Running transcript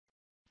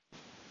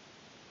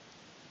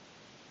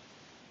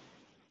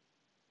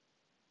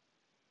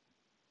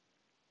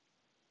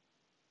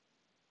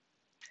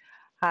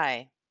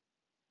Hi,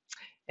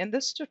 in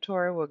this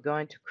tutorial we're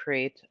going to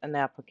create an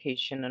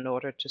application in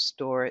order to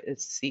store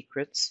its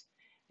secrets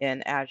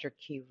in Azure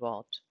Key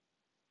Vault.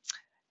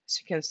 As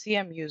you can see,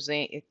 I'm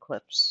using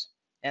Eclipse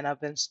and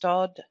I've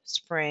installed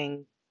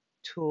Spring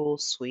Tool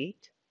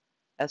Suite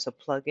as a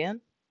plugin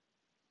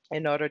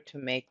in order to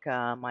make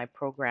my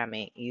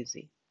programming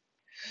easy.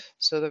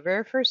 So the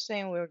very first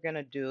thing we're going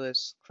to do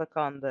is click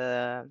on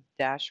the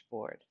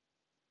dashboard.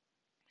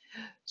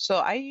 So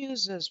I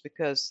use this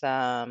because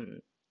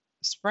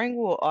Spring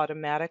will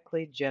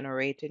automatically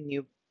generate a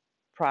new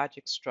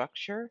project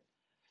structure.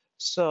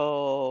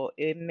 So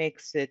it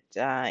makes it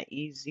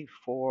easy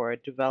for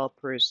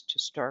developers to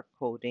start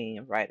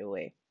coding right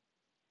away.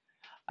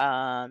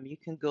 You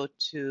can go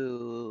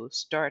to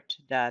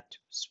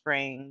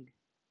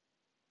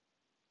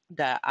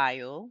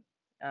start.spring.io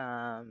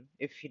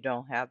if you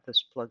don't have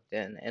this plugged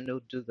in, and it'll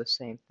do the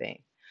same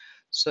thing.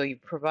 So you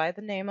provide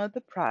the name of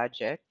the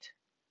project.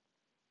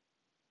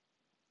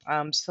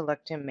 I'm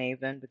selecting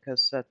Maven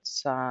because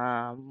that's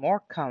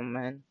more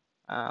common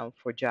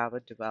for Java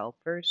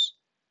developers,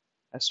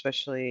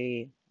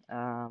 especially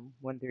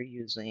when they're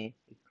using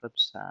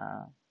Eclipse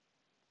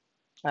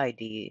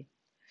IDE.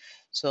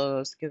 So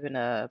let's give it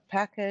a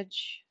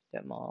package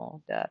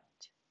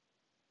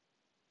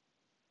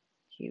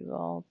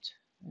demo.keyvault,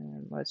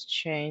 and let's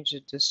change the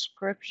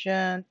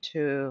description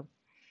to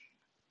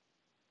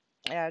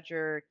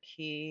Azure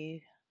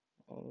Key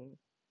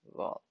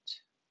Vault.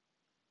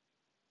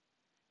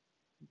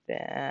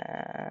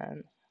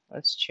 Then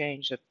let's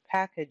change the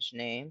package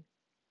name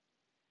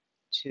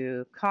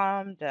to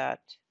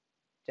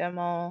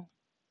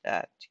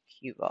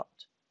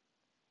com.demo.keyvault.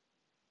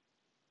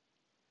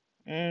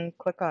 And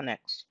click on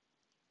Next.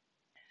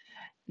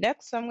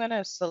 Next, I'm going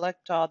to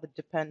select all the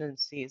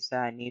dependencies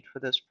that I need for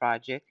this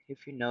project.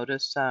 If you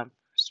notice,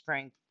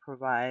 Spring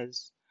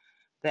provides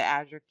the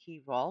Azure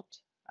Key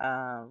Vault,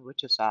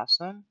 which is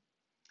awesome.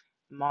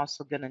 I'm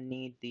also going to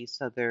need these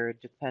other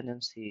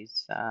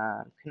dependencies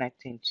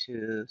connecting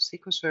to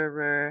SQL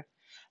Server.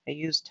 I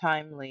use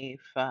Timeleaf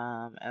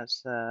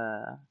as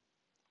a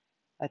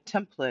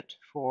template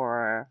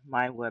for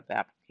my web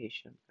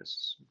application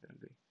because I'm going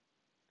to be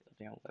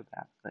building a web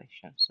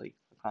application. So you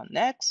click on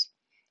Next,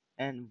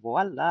 and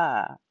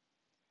voila!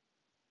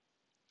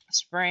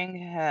 Spring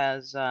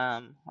has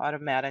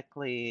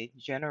automatically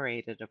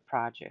generated a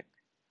project.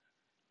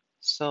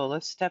 So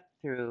let's step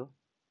through.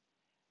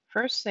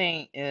 First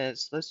thing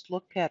is, let's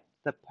look at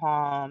the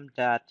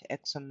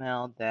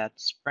pom.xml that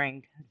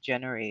Spring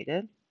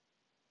generated.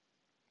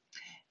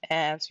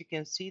 As you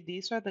can see,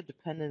 these are the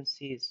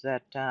dependencies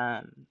that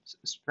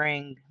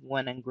Spring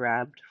went and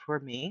grabbed for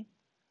me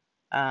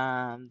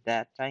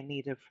that I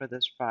needed for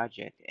this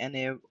project. And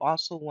it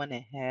also went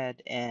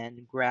ahead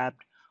and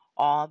grabbed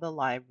all the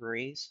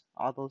libraries,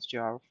 all those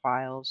jar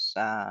files,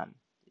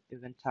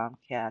 even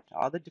Tomcat,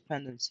 all the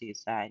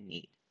dependencies that I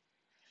need.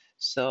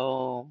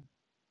 So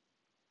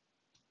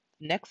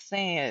next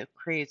thing it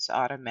creates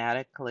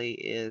automatically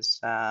is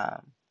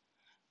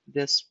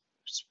this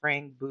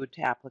Spring Boot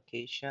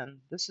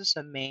application. This is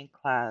a main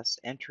class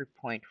entry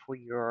point for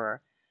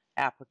your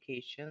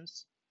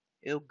applications.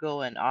 It'll go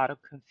and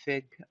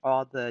auto-config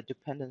all the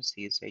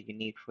dependencies that you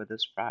need for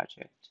this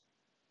project.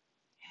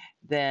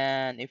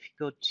 Then if you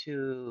go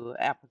to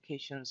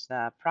applications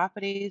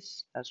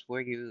properties, that's where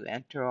you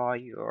enter all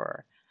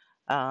your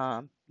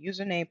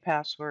username,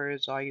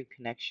 passwords, all your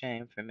connection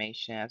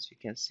information. As you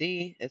can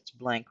see, it's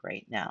blank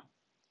right now.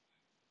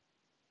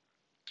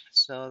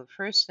 So the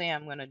first thing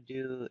I'm going to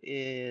do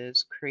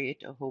is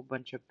create a whole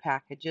bunch of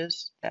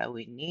packages that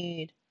we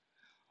need.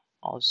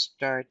 I'll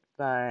start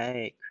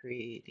by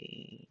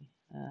creating,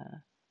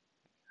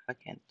 if I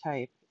can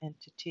type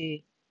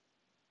entity,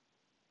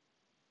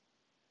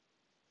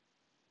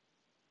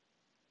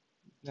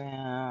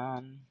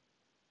 then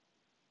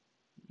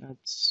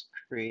let's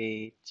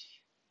create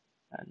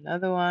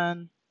another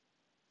one,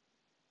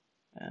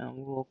 and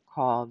we'll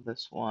call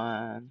this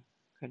one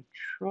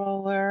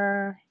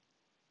controller.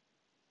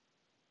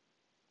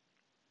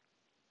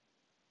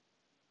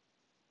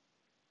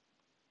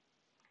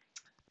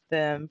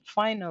 Then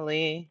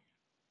finally,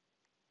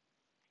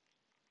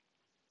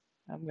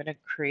 I'm going to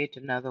create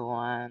another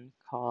one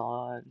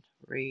called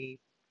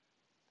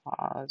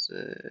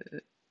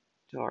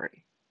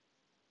repository.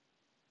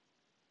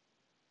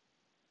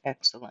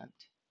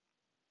 Excellent.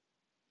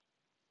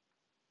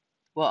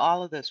 Well,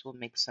 all of this will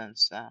make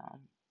sense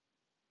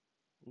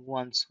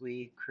once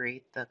we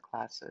create the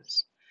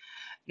classes.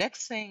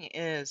 Next thing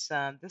is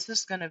this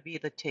is going to be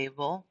the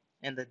table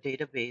in the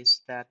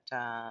database that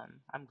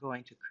I'm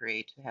going to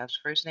create. It has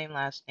first name,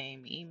 last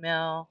name,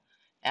 email,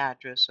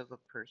 address of a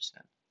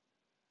person.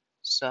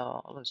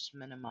 So let's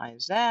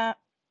minimize that.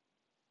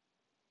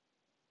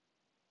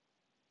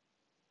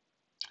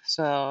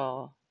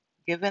 So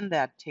given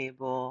that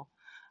table,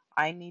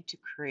 I need to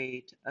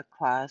create a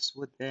class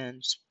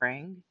within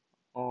Spring,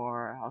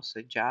 or I'll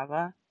say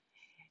Java,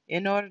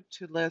 in order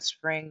to let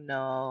Spring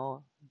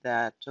know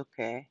that,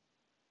 okay,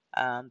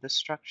 the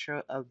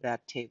structure of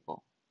that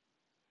table.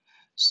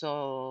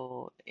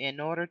 So in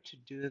order to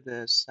do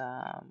this,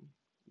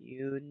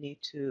 you need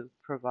to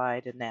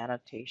provide an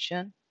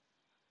annotation.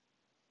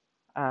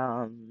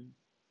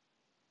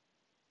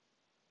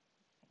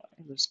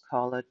 Let's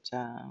call it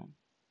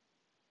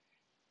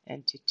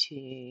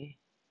entity,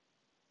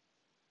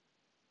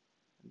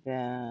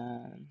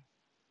 then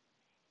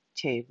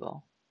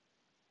table.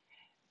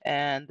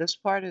 And this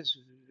part is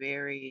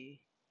very,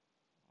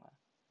 well,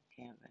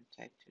 I can't even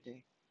type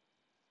today.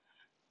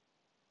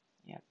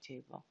 Yeah,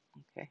 table.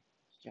 Okay,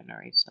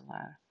 generates a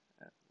lot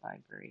of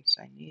libraries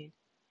I need.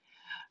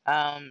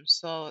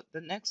 So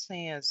the next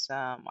thing is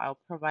I'll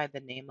provide the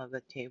name of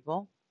the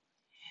table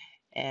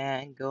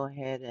and go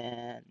ahead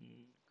and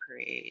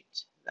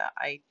create the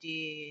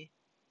ID,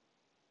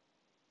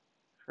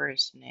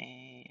 first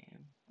name,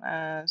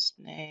 last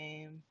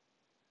name,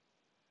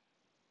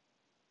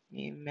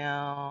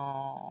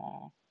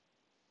 email.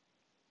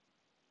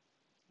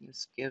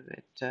 Let's give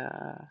it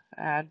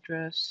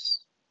address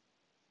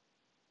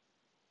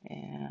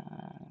and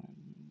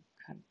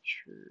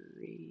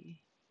country,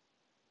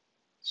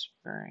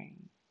 spring,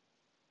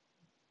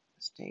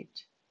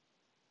 state,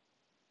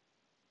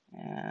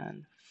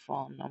 and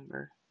phone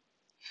number.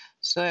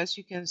 So as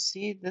you can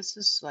see, this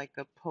is like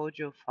a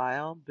POJO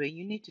file, but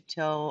you need to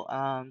tell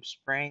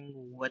Spring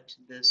what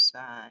this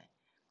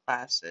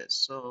class is.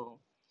 So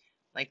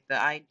like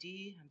the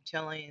ID, I'm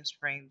telling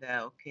Spring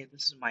that, okay,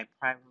 this is my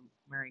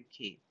primary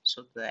key.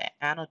 So the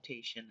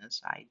annotation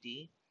is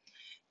ID.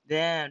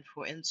 Then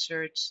for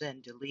inserts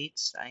and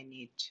deletes, I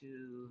need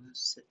to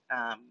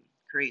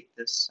create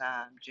this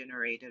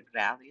generated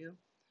value.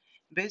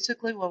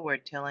 Basically what we're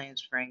telling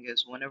Spring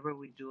is whenever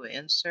we do an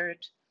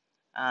insert,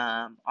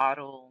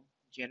 auto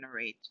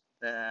generate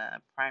the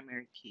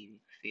primary key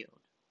field.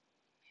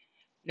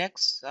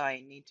 Next,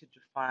 I need to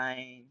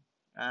define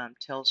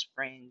tell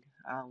Spring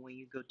when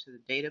you go to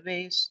the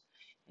database.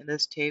 In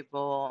this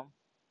table,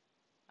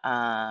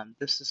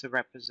 this is a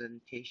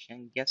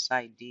representation. Guess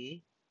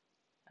ID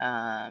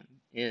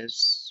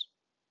is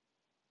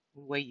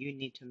what you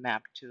need to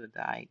map to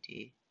the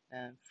ID.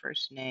 Then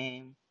first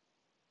name.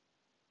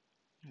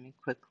 Let me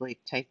quickly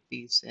type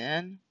these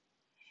in.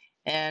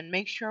 And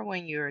make sure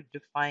when you're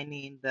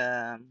defining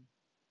the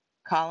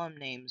column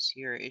names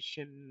here, it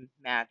should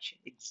match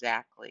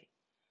exactly.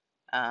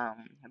 I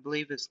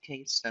believe it's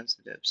case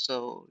sensitive,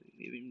 so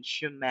it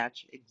should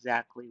match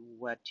exactly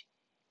what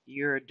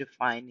you're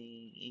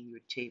defining in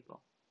your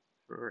table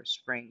for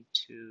Spring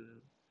to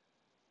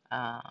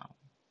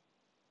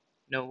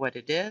know what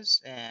it is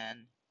and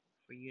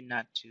for you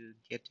not to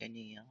get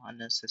any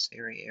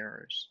unnecessary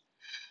errors.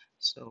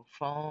 So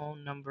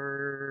phone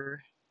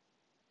number.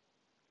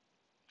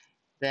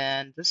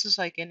 Then this is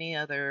like any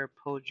other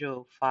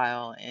POJO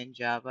file in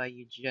Java.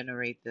 You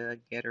generate the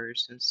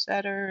getters and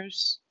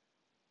setters.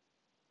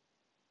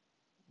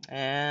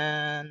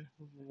 And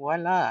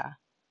voila.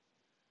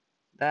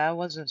 That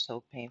wasn't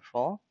so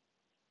painful.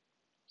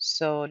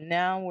 So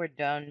now we're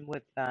done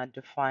with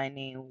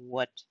defining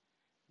what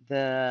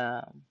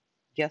the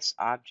guest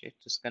object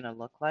is going to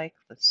look like.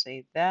 Let's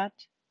save that.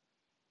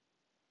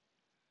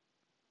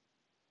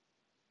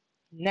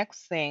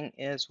 Next thing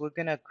is we're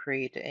going to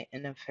create an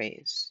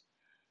interface,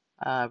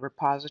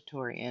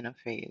 repository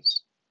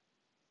interface.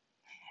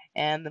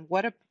 And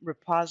what a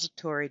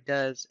repository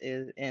does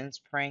is in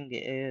Spring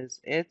is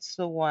it's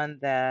the one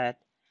that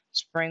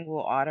Spring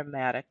will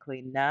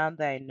automatically, now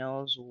that it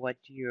knows what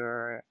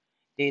your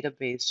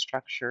database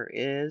structure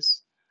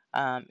is,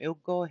 it'll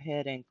go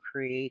ahead and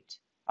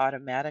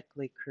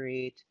automatically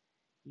create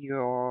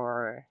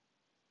your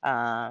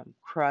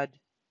crud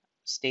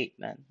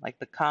statement, like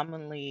the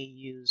commonly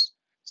used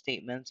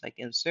statements like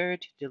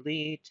insert,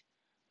 delete,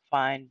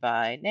 find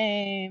by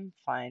name,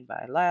 find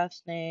by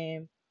last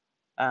name,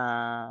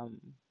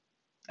 update,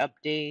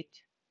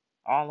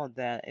 all of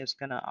that is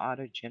going to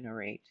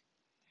auto-generate.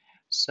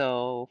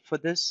 So for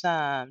this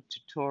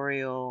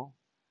tutorial,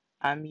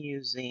 I'm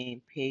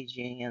using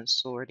paging and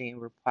sorting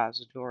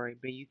repository,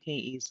 but you can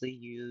easily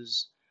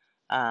use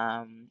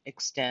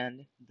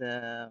extend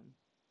the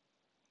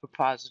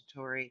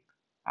repository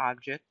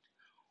object,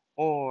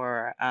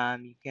 or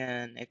you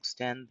can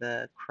extend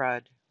the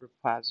crud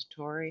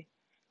repository.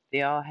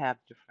 They all have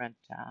different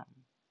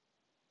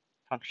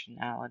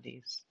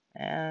functionalities.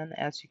 And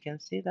as you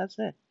can see, that's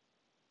it.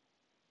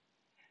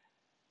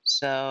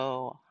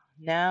 So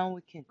now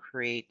we can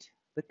create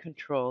the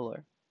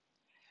controller.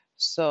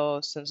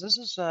 So since this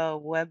is a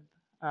web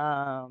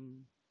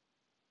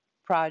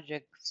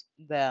project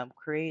that I'm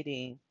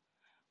creating,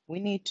 we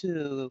need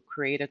to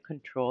create a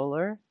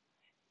controller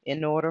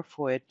in order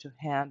for it to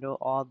handle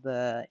all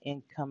the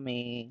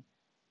incoming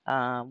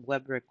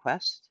web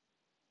requests.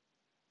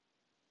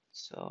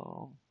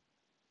 So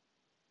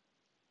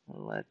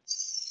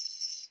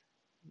let's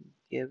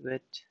give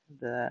it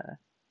the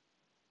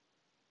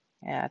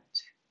at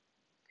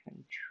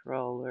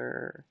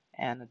controller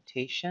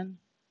annotation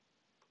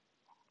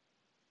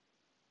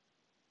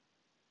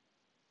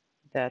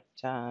that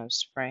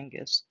Spring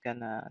is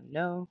gonna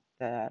know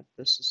that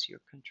this is your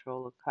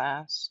controller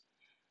class.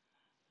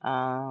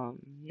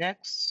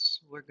 Next,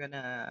 we're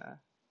gonna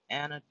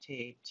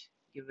annotate,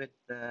 give it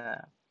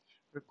the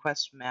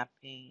request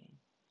mapping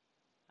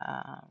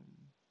um,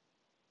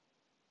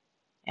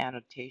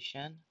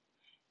 annotation.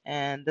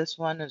 And this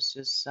one is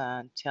just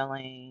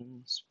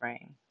telling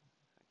Spring,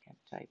 if I can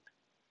type.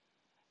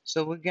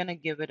 So we're gonna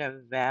give it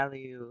a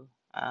value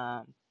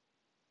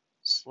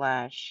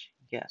slash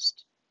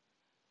guest.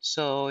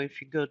 So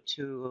if you go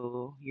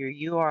to your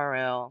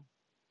URL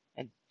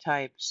and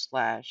type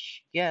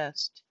slash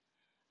guest,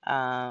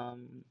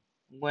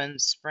 when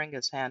Spring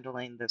is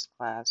handling this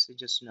class, it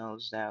just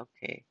knows that,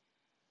 okay,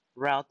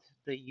 route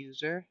the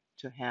user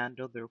to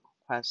handle the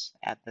request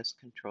at this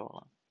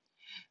controller.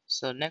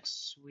 So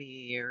next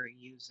we are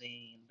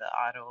using the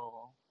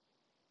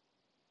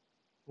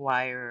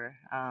Autowire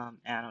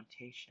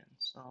annotation.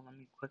 So let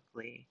me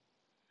quickly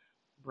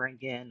bring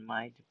in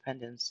my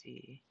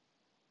dependency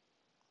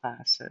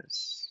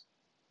classes,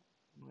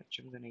 which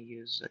I'm going to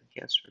use a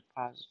guest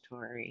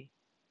repository.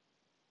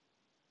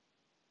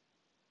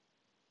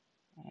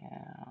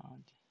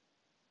 And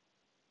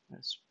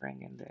let's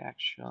bring in the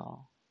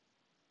actual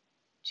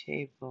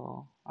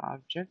table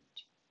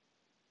object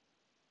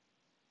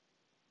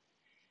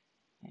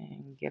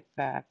and get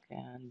back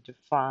and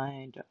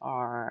define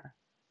our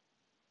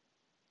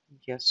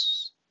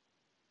guest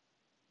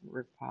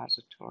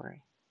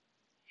repository.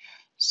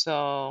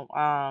 So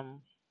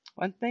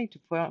one thing to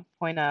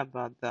point out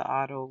about the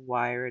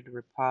auto-wired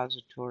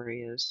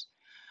repository is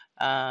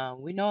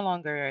we no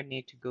longer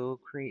need to go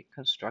create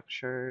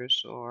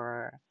constructors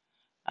or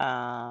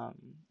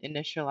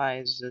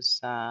initialize this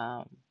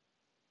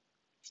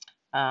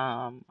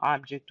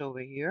object over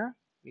here,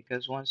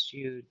 because once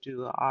you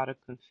do auto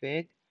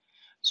config,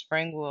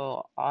 Spring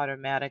will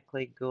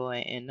automatically go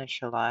and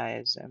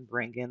initialize and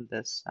bring in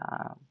this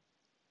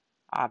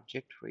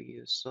object for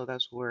you. So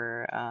that's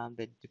where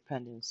the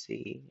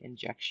dependency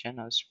injection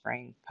of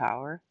Spring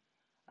Power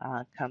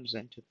comes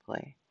into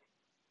play.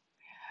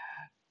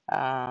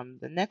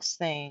 The next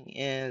thing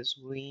is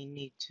we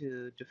need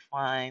to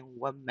define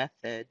what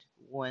method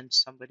when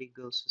somebody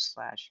goes to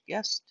slash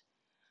guest,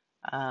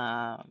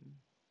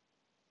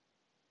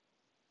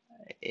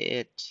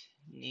 it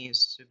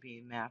needs to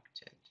be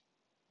mapped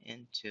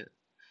into.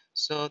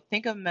 So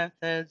think of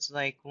methods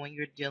like when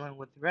you're dealing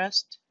with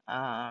REST,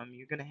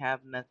 you're going to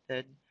have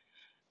method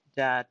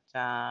that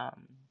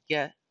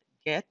get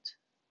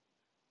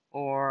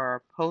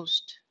or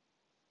post,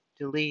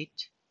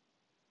 delete.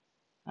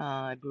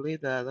 I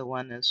believe the other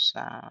one is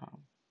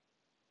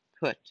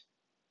put.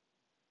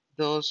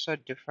 Those are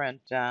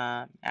different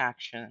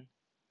actions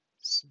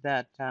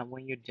that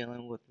when you're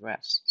dealing with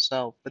REST.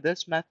 So for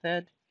this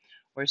method,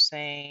 we're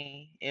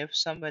saying if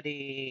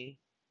somebody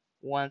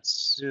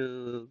wants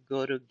to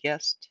go to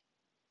guest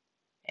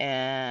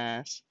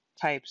and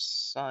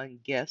types on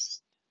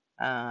guest,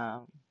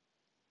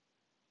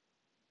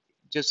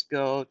 just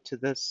go to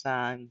this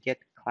get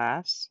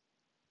class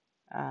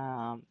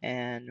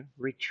and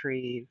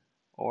retrieve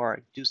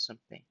or do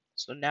something.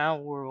 So now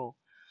we'll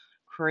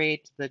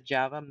create the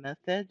Java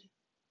method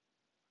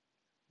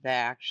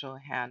that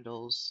actually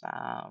handles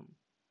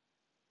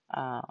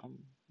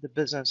the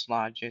business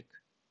logic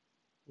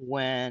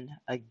when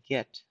a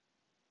get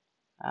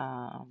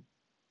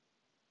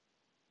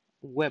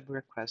web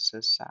request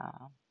is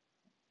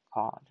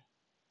called.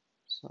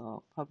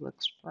 So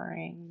public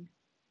Spring,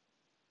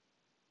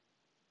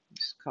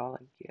 let's call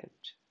it get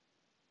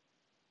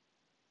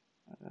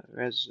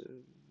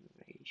reservation.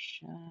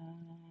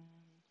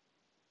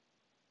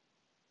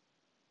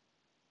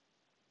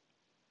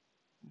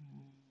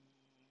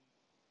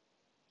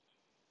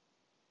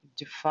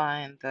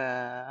 Define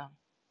the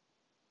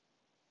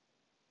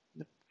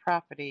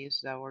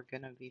properties that we're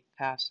going to be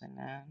passing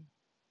in,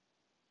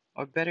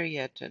 or better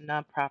yet,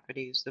 not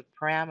properties, the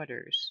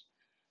parameters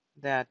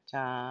that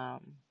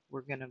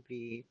we're going to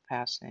be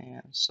passing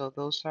in. So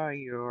those are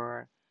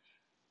your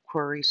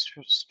query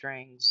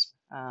strings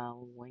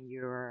when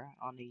you're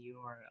on the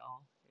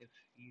URL. If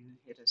you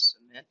hit a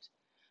submit,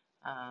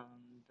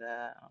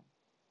 the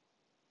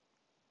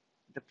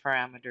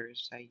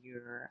parameters that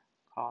you're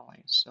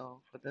calling.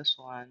 So for this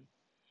one,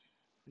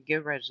 we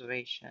give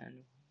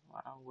reservation.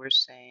 We're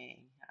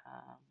saying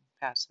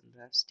passing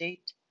the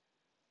state.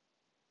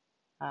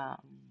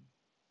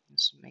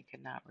 Let's make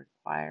it not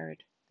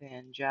required.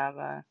 Then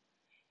Java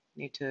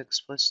need to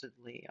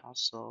explicitly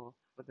also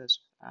for this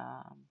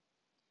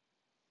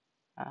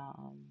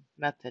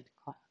method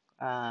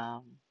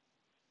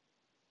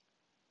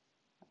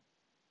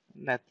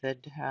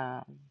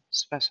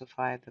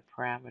specify the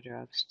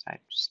parameter of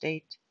type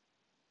state.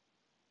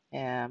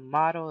 And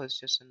model is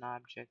just an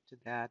object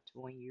that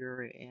when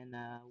you're in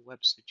a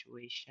web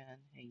situation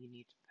and you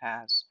need to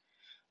pass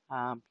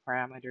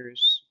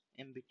parameters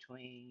in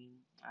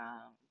between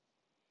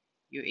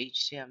your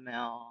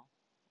HTML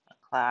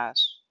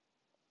class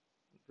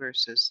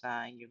versus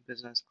your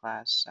business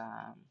class,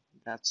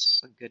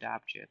 that's a good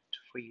object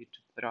for you to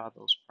put all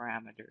those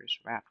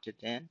parameters wrapped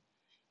it in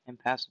and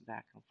pass it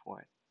back and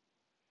forth.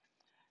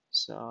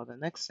 So the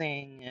next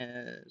thing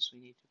is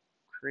we need to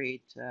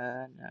create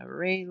an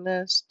array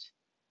list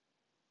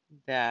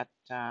that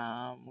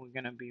we're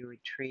going to be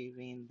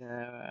retrieving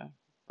the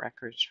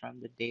records from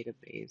the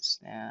database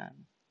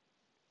and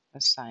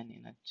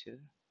assigning it to.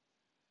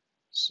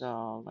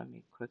 So let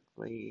me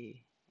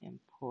quickly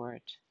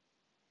import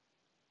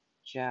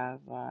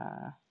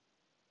Java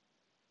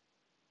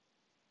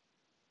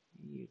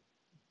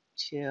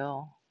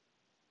util.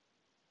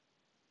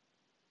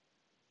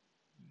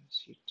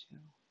 Where's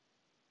util?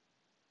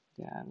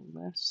 Data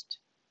list.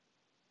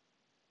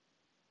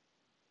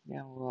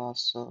 Then we'll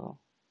also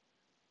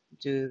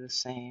do the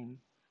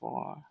same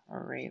for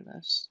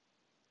ArrayList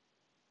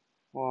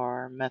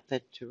for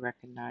method to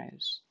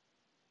recognize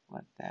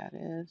what that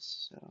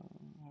is. So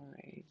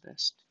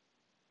ArrayList,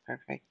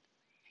 perfect.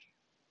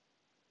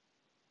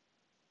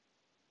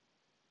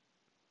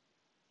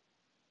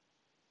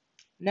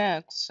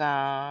 Next,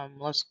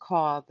 let's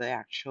call the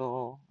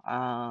actual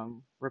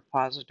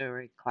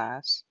repository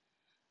class.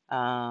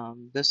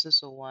 This is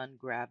the one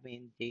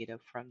grabbing data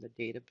from the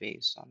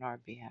database on our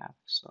behalf.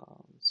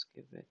 So let's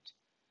give it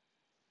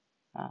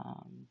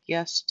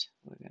guest.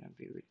 We're going to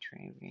be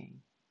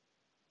retrieving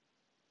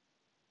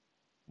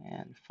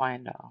and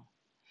find all.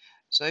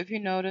 So if you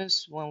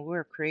notice, when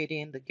we're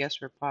creating the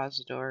guest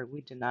repository,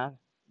 we did not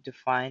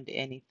define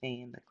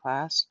anything in the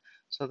class.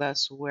 So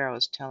that's where I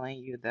was telling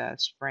you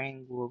that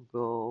Spring will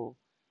go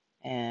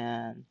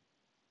and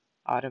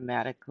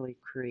automatically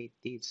create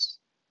these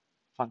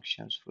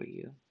functions for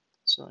you.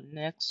 So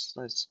next,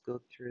 let's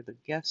go through the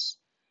guests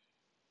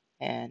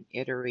and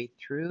iterate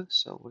through.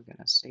 So we're going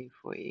to say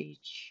for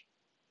each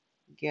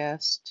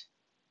guest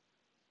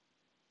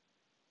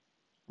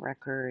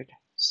record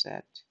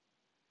set,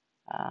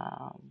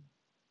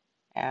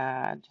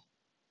 add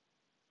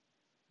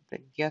the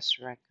guest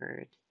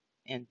record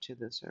into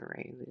this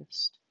array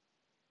list.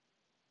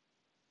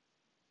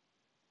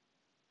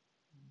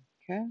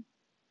 Okay.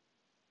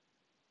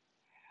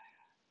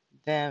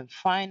 Then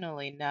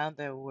finally, now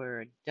that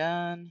we're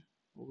done,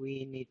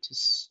 we need to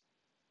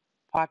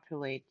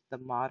populate the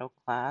model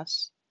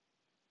class,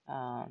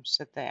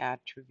 set the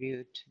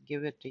attribute,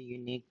 give it a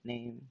unique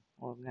name.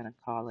 We're going to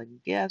call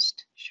it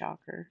guest,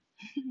 shocker,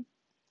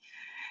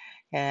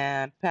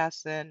 and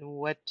pass in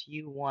what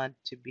you want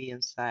to be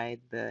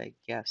inside the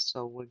guest.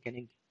 So we're going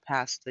to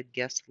pass the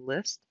guest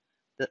list.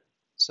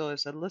 So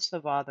it's a list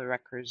of all the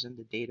records in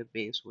the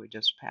database. We're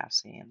just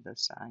passing in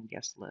this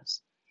guest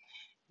list.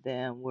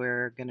 Then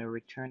we're going to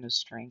return a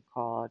string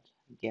called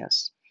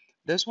guest.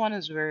 This one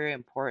is very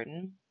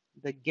important.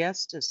 The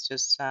guest is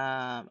just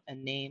a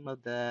name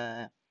of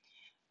the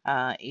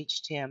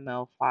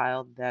HTML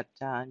file that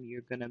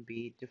you're going to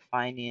be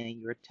defining in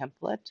your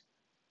template.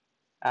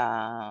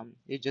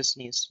 It just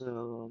needs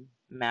to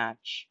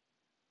match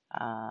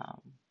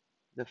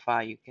the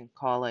file. You can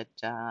call it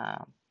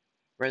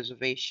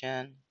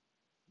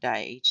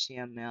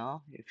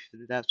reservation.html if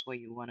that's what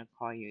you want to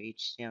call your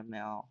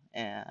HTML,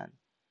 and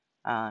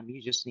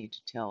you just need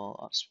to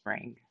tell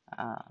Spring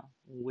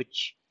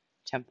which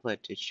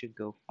template it should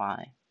go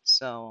find.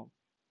 So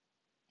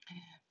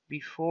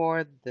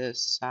before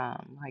this,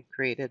 I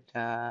created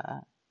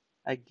a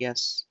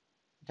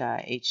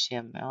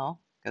guest.html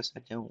because I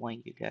didn't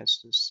want you guys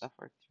to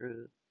suffer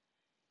through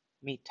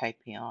me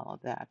typing all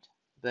of that.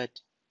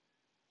 But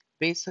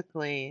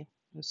basically,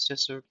 it's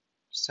just a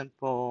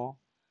simple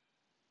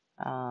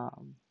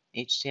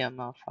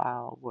HTML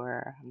file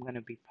where I'm going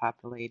to be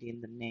populating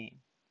the name,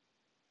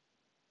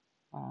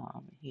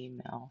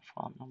 email,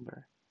 phone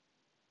number.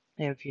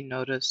 And if you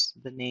notice,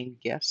 the name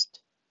guest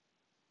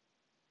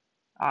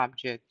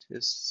object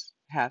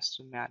has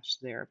to match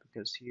there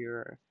because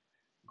you're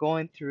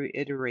going through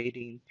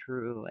iterating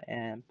through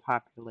and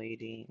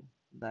populating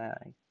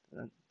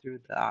through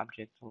the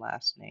object, the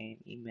last name,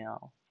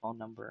 email, phone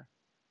number.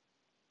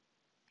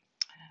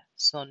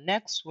 So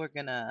next we're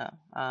gonna,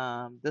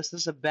 this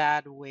is a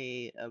bad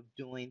way of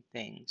doing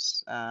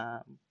things.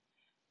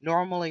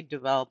 Normally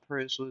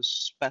developers will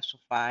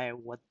specify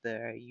what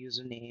their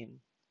username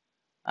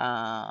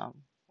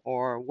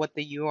or what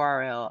the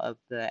URL of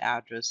the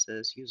address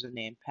is,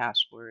 username,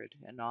 password,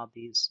 and all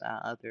these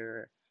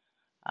other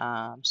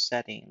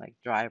setting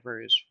like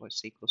drivers for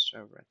SQL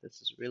Server.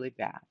 This is really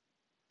bad.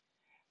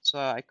 So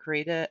I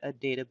created a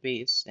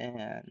database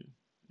in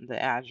the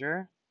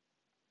Azure,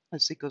 a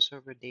SQL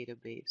Server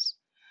database.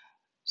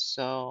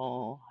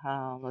 So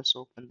let's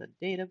open the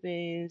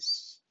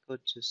database, go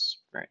to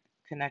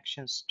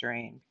connection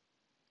string,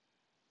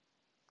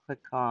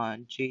 click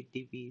on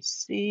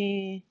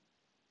JDBC,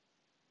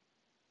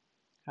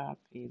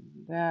 copy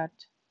that,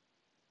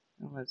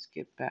 and let's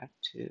get back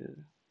to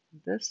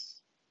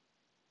this.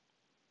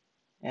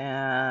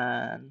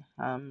 And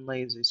I'm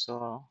lazy,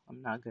 so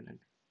I'm not going to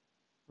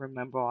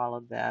remember all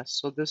of that.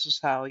 So this is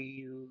how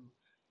you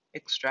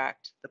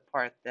extract the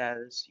part that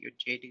is your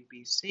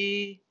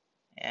JDBC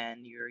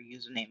and your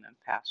username and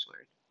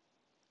password.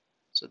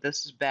 So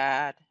this is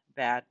bad,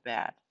 bad,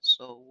 bad.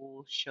 So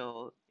we'll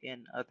show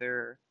in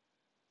other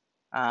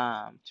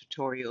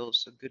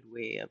tutorials a good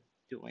way of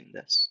doing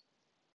this.